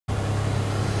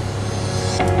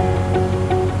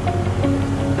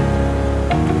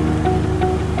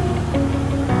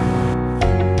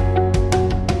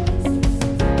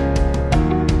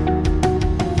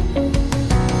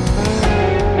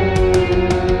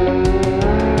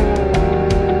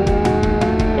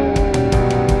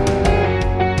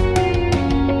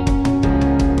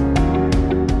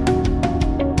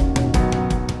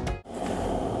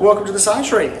Welcome to the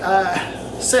sanctuary.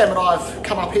 Sam and I have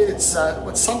come up here. It's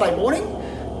Sunday morning,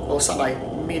 or Sunday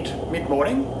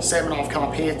mid-morning. Sam and I have come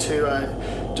up here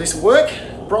to do some work.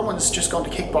 Bronwyn's just gone to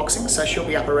kickboxing, so she'll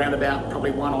be up around about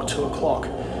probably 1 or 2 o'clock.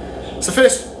 So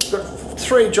first, got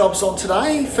 3 jobs on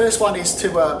today. First one is to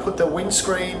put the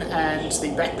windscreen and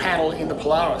the back panel in the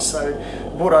Polaris. So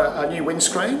bought a new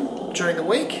windscreen during the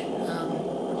week.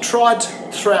 Tried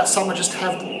throughout summer just to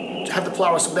have the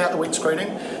Polaris without the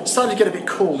windscreening. Started to get a bit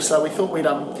cool, so we thought we'd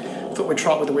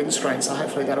try it with the windscreen. So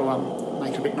hopefully that'll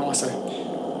make it a bit nicer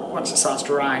once it starts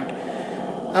to rain.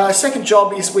 Second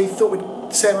job is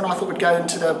Sam and I thought we'd go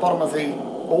into the bottom of the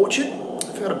orchard.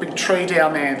 We've got a big tree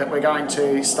down there that we're going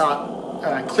to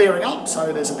start clearing up.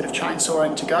 So there's a bit of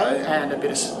chainsawing to go and a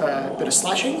bit of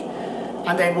slashing,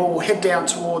 and then we'll head down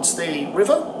towards the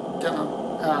river,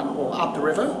 or up the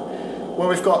river,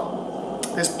 where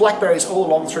there's blackberries all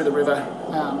along through the river,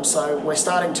 so we're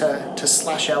starting to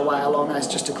slash our way along those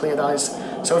just to clear those.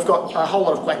 So we've got a whole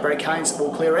lot of blackberry canes that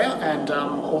we'll clear out, and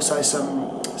also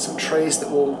some trees that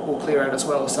we'll clear out as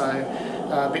well. So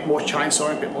a bit more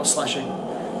chainsawing, a bit more slashing.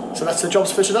 So that's the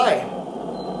jobs for today.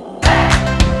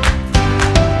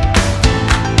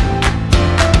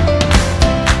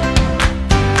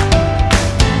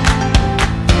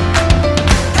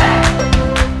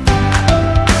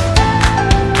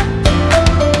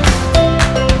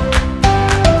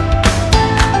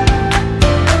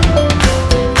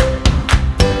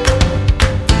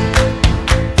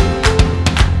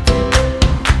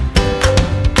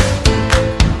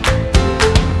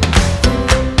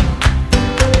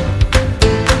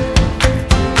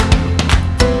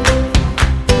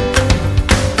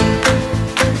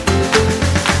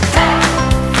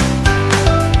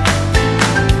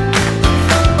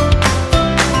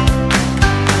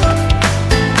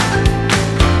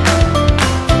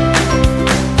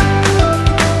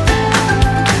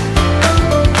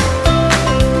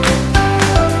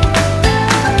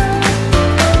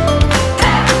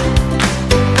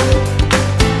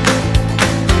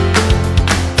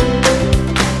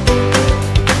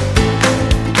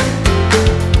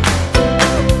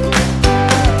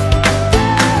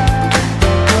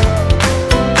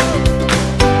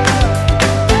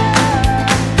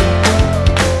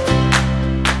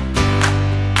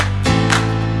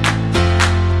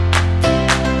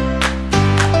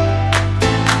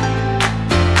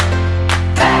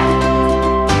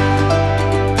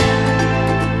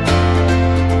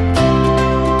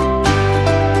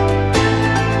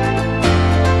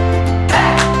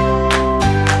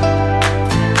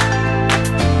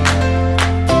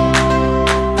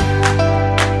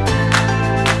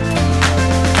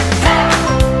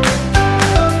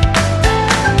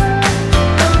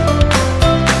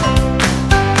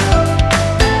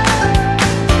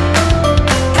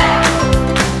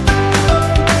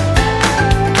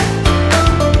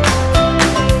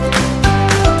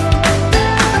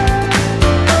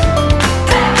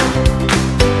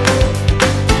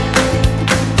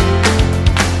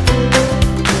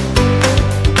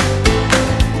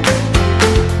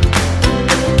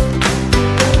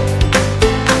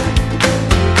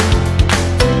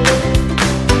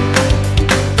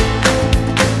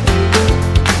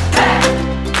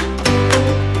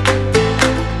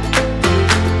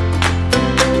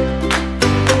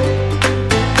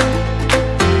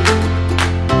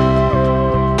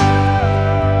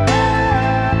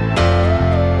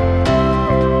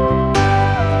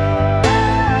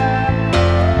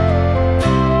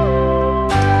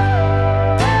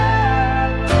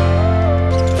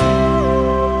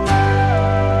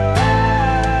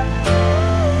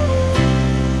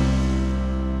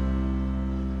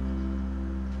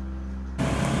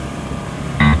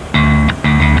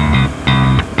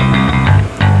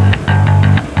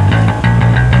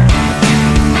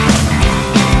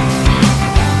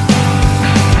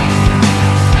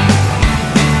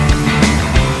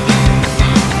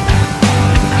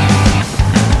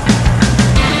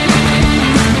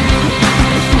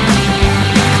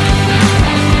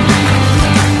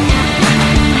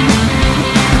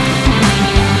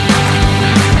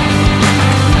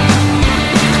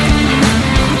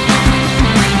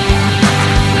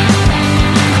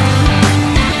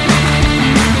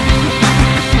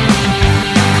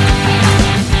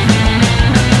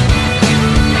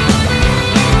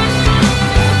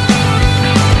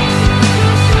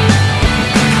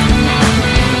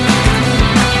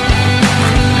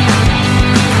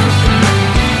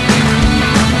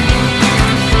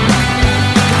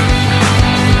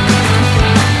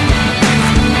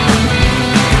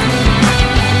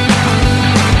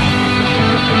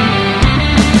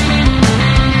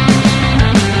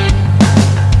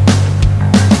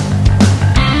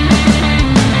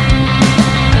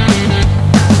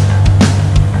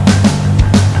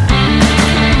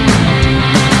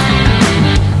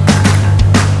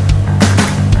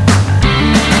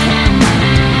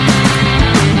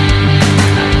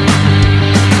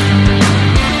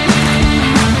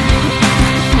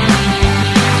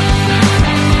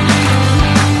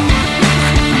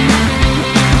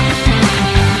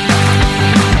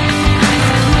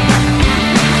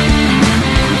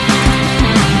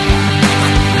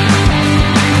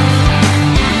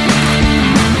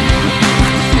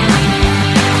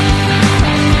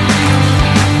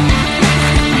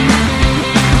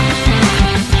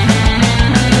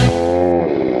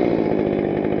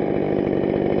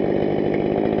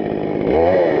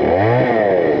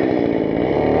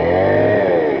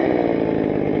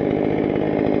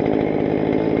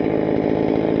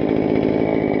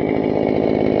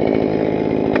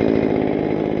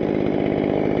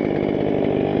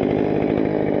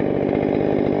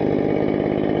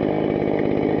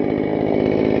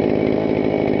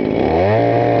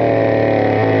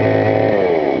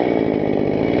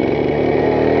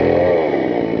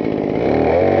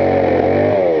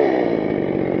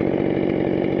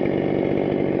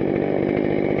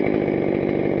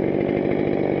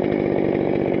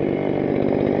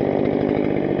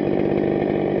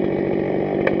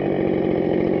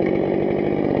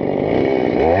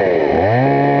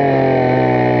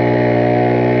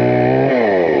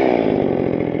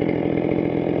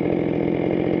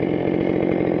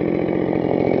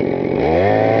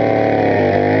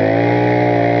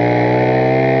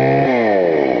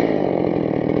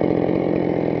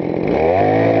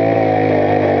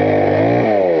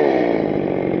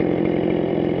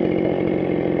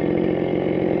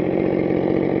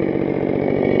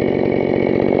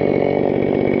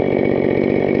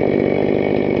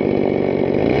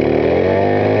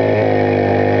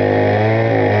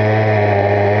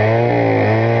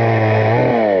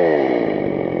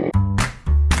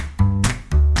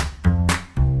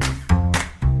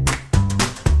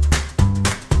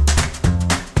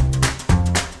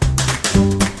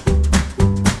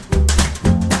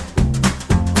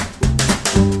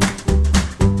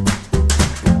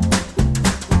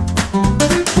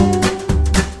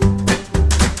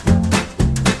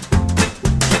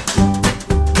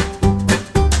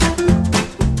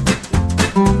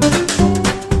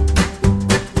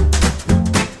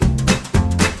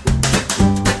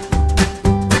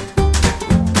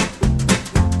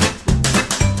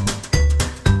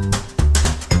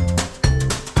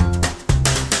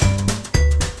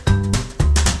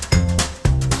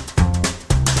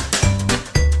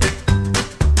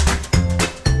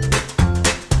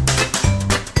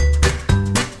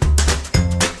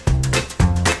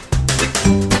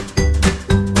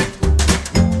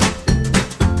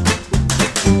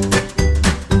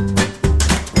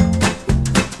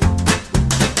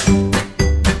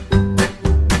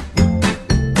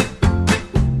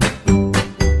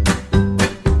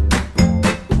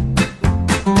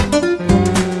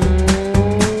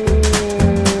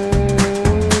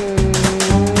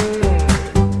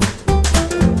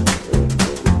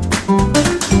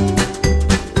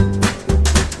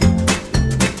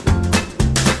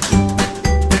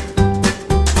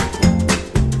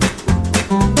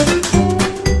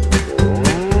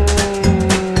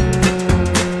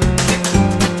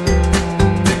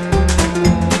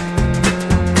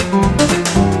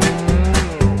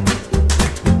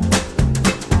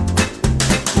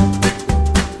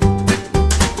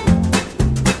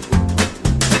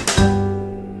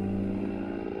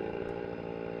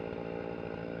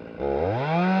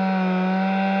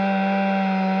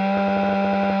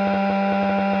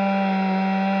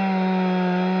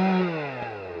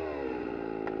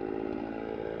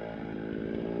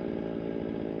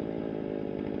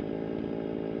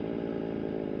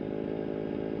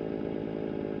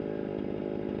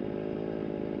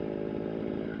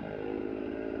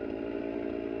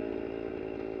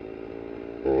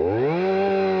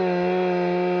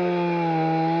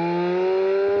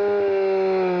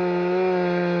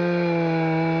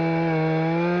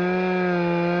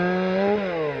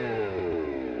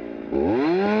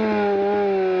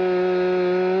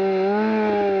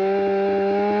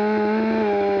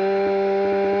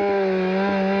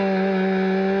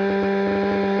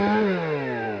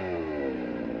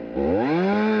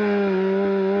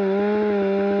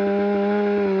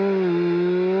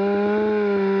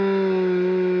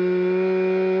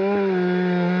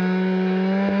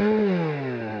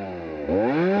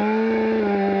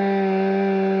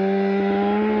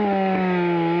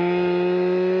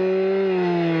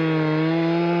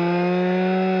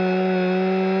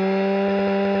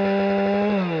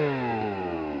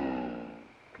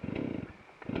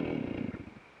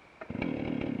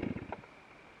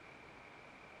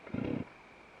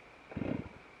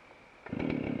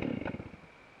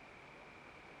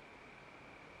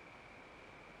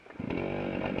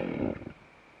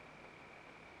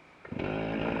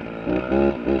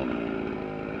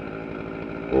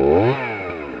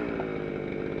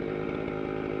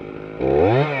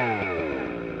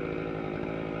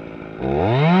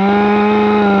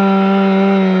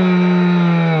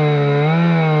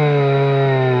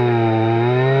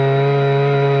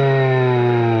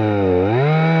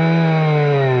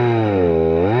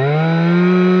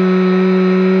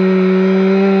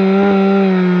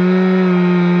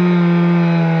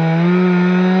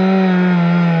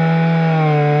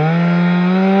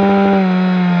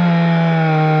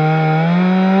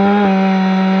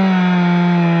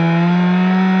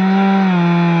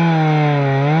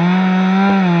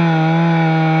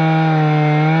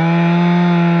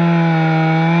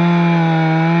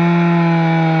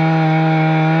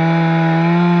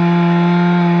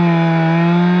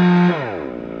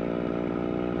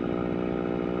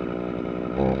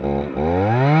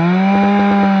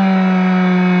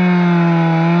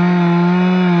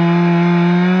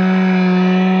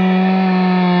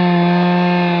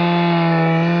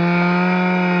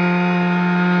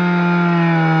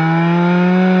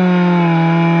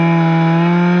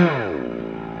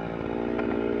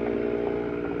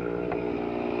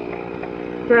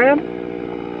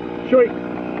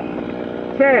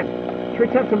 Sam, should we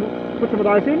tap put some of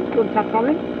those in? Do you want to tap some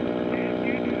in?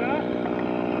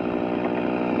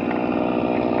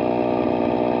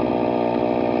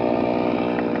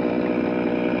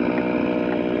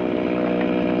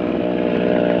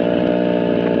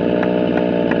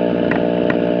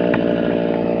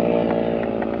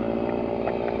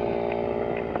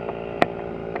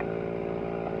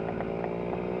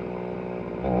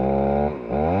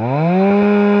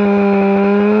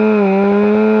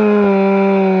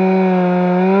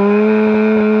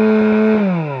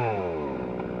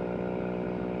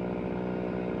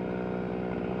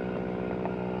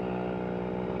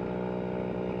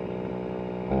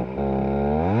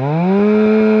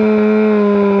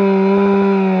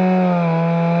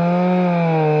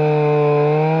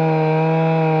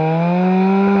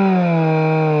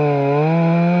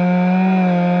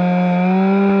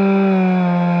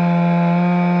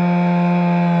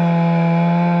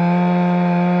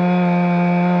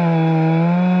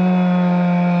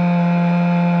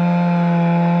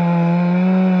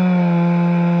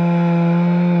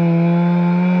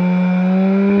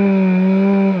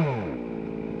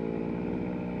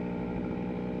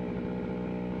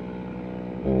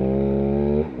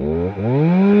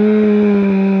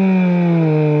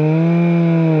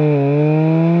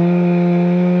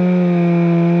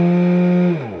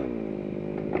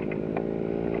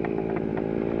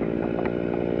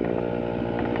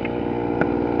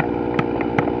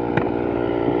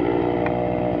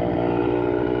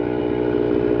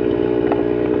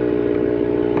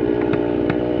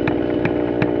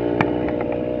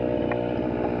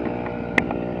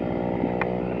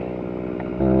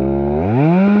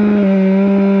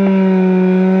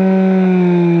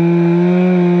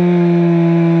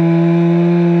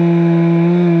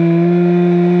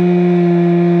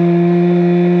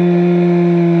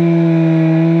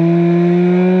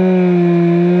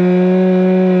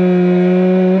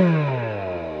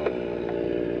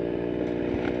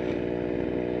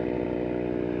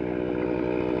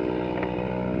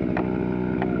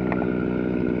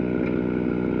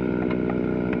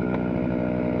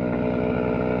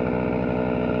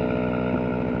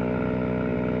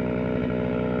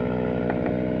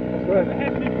 There's a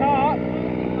hefty part.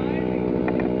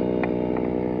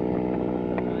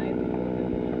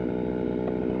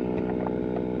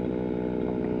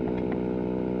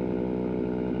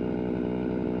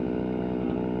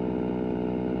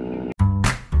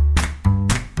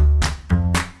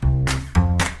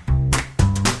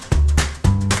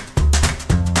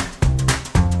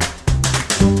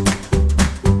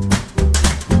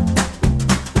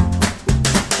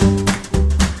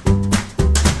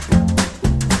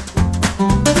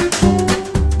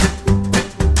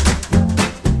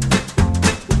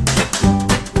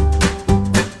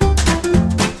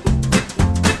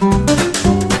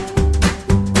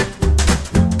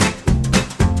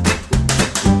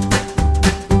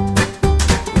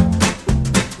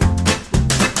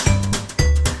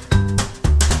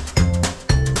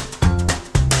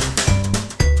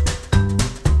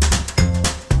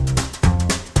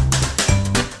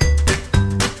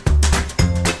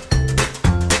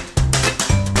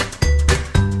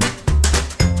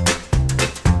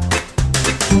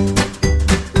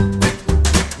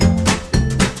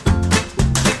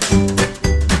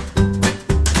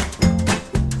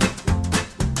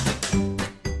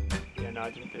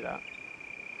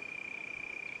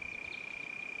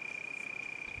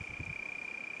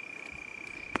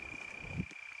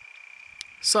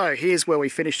 So here's where we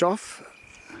finished off.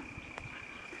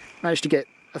 Managed to get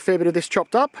a fair bit of this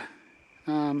chopped up.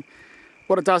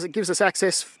 What it does, it gives us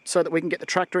access so that we can get the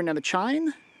tractor in and the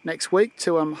chain next week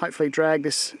to hopefully drag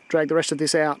the rest of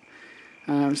this out.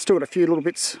 Still got a few little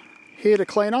bits here to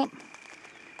clean up.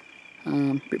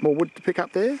 A bit more wood to pick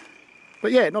up there.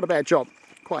 But yeah, not a bad job.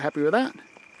 Quite happy with that.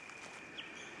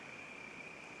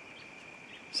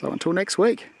 So until next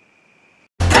week.